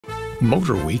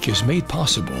MotorWeek is made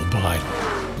possible by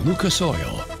Lucas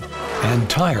Oil and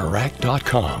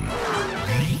TireRack.com.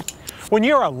 When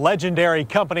you're a legendary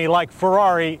company like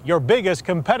Ferrari, your biggest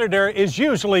competitor is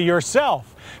usually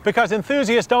yourself, because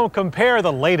enthusiasts don't compare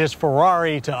the latest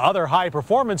Ferrari to other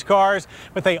high-performance cars,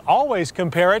 but they always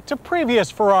compare it to previous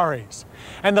Ferraris.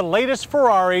 And the latest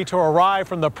Ferrari to arrive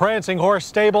from the Prancing Horse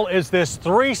stable is this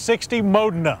 360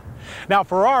 moh-duh-nuh. Now,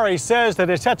 Ferrari says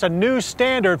that it sets a new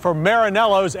standard for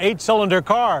Maranello's 8-cylinder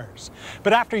cars.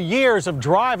 But after years of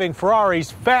driving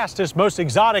Ferrari's fastest, most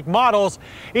exotic models,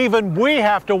 even we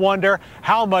have to wonder,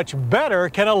 how much better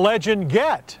can a legend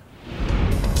get?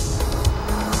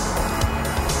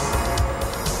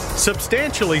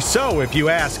 Substantially so, if you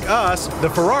ask us. The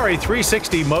Ferrari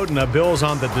 360 moh-duh-nuh builds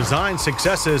on the design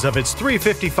successes of its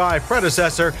 355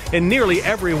 predecessor in nearly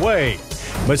every way.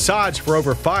 Massaged for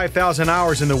over 5,000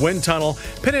 hours in the wind tunnel,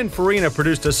 Pininfarina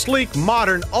produced a sleek,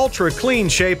 modern, ultra-clean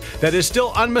shape that is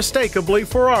still unmistakably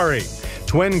Ferrari.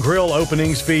 Twin grille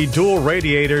openings feed dual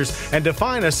radiators and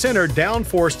define a center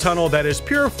downforce tunnel that is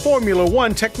pure Formula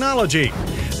One technology.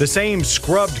 The same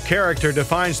scrubbed character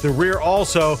defines the rear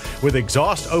also, with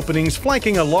exhaust openings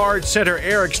flanking a large center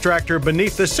air extractor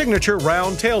beneath the signature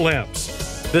round tail lamps.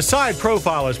 The side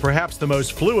profile is perhaps the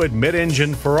most fluid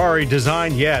mid-engine Ferrari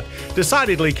design yet.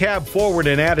 Decidedly cab-forward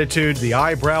in attitude, the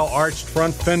eyebrow-arched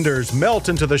front fenders melt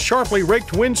into the sharply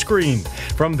raked windscreen.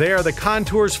 From there, the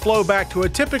contours flow back to a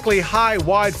typically high,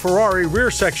 wide Ferrari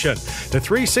rear section. The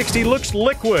 360 looks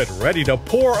liquid, ready to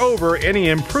pour over any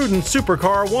imprudent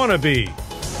supercar wannabe.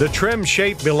 The trim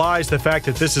shape belies the fact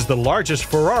that this is the largest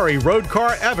Ferrari road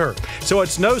car ever, so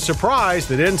it's no surprise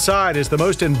that inside is the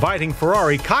most inviting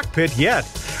Ferrari cockpit yet.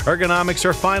 Ergonomics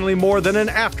are finally more than an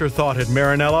afterthought at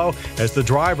Maranello, as the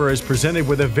driver is presented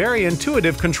with a very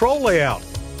intuitive control layout.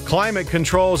 Climate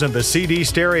controls and the CD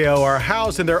stereo are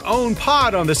housed in their own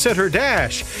pod on the center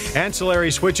dash.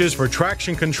 Ancillary switches for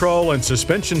traction control and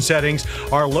suspension settings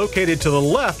are located to the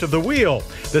left of the wheel.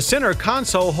 The center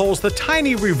console holds the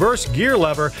tiny reverse gear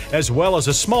lever as well as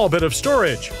a small bit of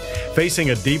storage.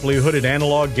 Facing a deeply hooded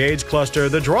analog gauge cluster,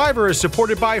 the driver is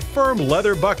supported by firm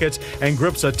leather buckets and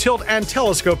grips a tilt and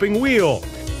telescoping wheel.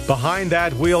 Behind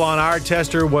that wheel on our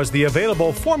tester was the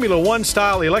available Formula One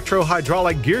style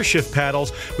electro-hydraulic gearshift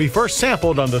paddles we first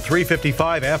sampled on the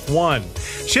 355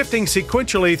 F1. Shifting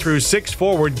sequentially through 6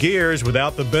 forward gears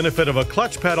without the benefit of a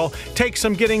clutch pedal takes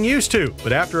some getting used to,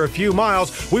 but after a few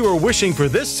miles, we were wishing for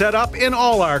this setup in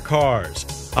all our cars.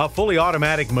 A fully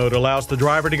automatic mode allows the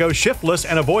driver to go shiftless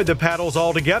and avoid the paddles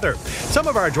altogether. Some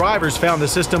of our drivers found the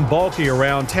system bulky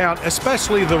around town,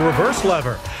 especially the reverse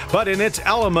lever. But in its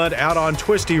element out on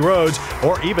twisty roads,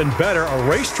 or even better, a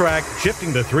racetrack,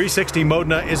 shifting the 360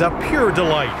 moh-duh-nuh is a pure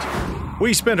delight.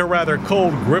 We spent a rather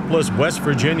cold, gripless West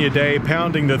Virginia day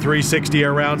pounding the 360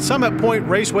 around Summit Point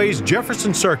Raceway's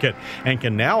Jefferson Circuit and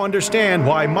can now understand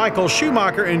why Michael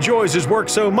Schumacher enjoys his work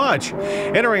so much.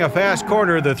 Entering a fast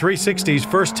corner, the 360's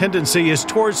first tendency is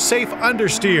towards safe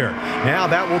understeer. Now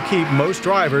that will keep most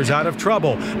drivers out of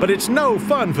trouble, but it's no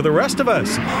fun for the rest of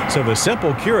us. So the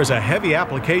simple cure is a heavy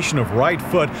application of right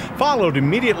foot, followed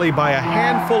immediately by a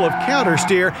handful of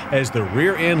countersteer as the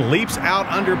rear end leaps out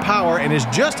under power and is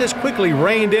just as quickly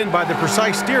reined in by the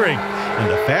precise steering. In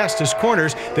the fastest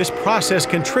corners, this process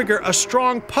can trigger a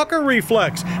strong pucker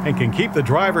reflex and can keep the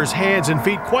driver's hands and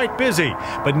feet quite busy.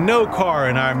 But no car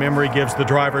in our memory gives the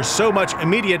driver so much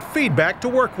immediate feedback to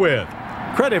work with.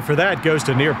 Credit for that goes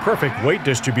to near-perfect weight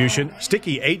distribution,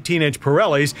 sticky 18-inch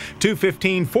Pirellis,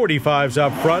 215/45s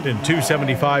up front and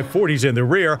 275/40s in the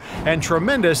rear, and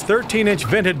tremendous 13-inch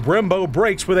vented Brembo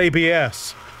brakes with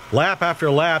ABS. Lap after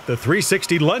lap, the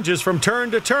 360 lunges from turn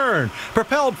to turn,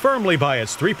 propelled firmly by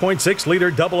its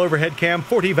 3.6-liter double overhead cam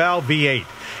 40-valve V8.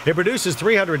 It produces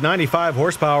 395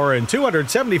 horsepower and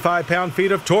 275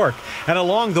 pound-feet of torque, and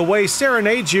along the way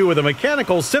serenades you with a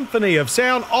mechanical symphony of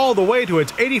sound all the way to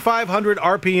its 8,500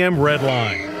 RPM red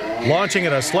line. Launching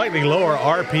at a slightly lower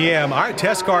RPM, our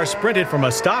test car sprinted from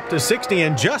a stop to 60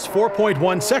 in just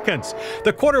 4.1 seconds.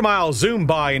 The quarter-mile zoomed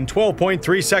by in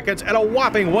 12.3 seconds at a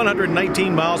whopping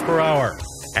 119 miles per hour.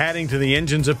 Adding to the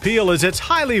engine's appeal is its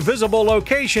highly visible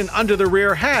location under the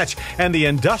rear hatch and the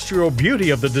industrial beauty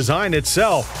of the design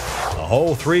itself. The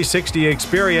whole 360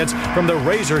 experience, from the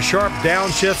razor-sharp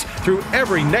downshifts through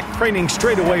every neck-craning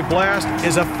straightaway blast,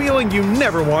 is a feeling you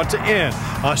never want to end.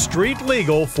 A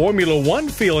street-legal Formula One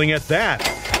feeling at that.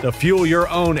 To fuel your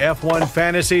own F1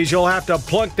 fantasies, you'll have to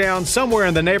plunk down somewhere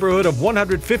in the neighborhood of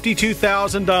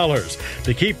 $152,000.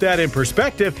 To keep that in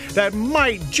perspective, that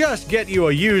might just get you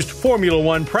a used Formula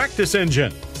One practice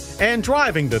engine. And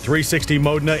driving the 360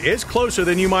 moh-duh-nuh is closer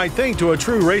than you might think to a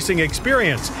true racing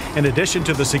experience. In addition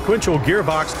to the sequential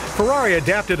gearbox, Ferrari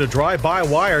adapted a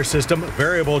drive-by-wire system,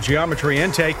 variable geometry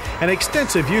intake, and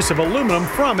extensive use of aluminum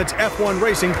from its F1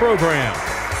 racing program.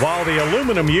 While the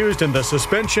aluminum used in the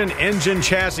suspension, engine,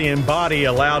 chassis, and body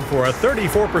allowed for a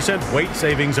 34% weight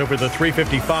savings over the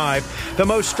 355, the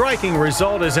most striking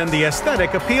result is in the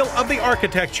aesthetic appeal of the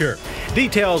architecture.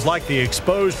 Details like the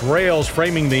exposed rails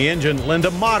framing the engine lend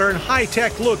a modern,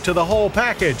 high-tech look to the whole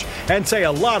package and say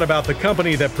a lot about the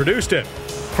company that produced it.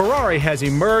 Ferrari has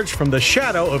emerged from the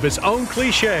shadow of its own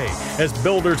cliche as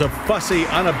builders of fussy,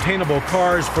 unobtainable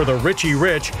cars for the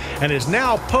richy-rich and is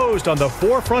now posed on the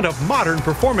forefront of modern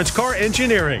performance car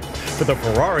engineering. For the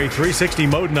Ferrari 360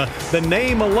 moh-duh-nuh, the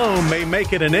name alone may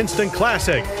make it an instant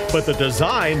classic, but the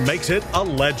design makes it a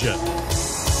legend.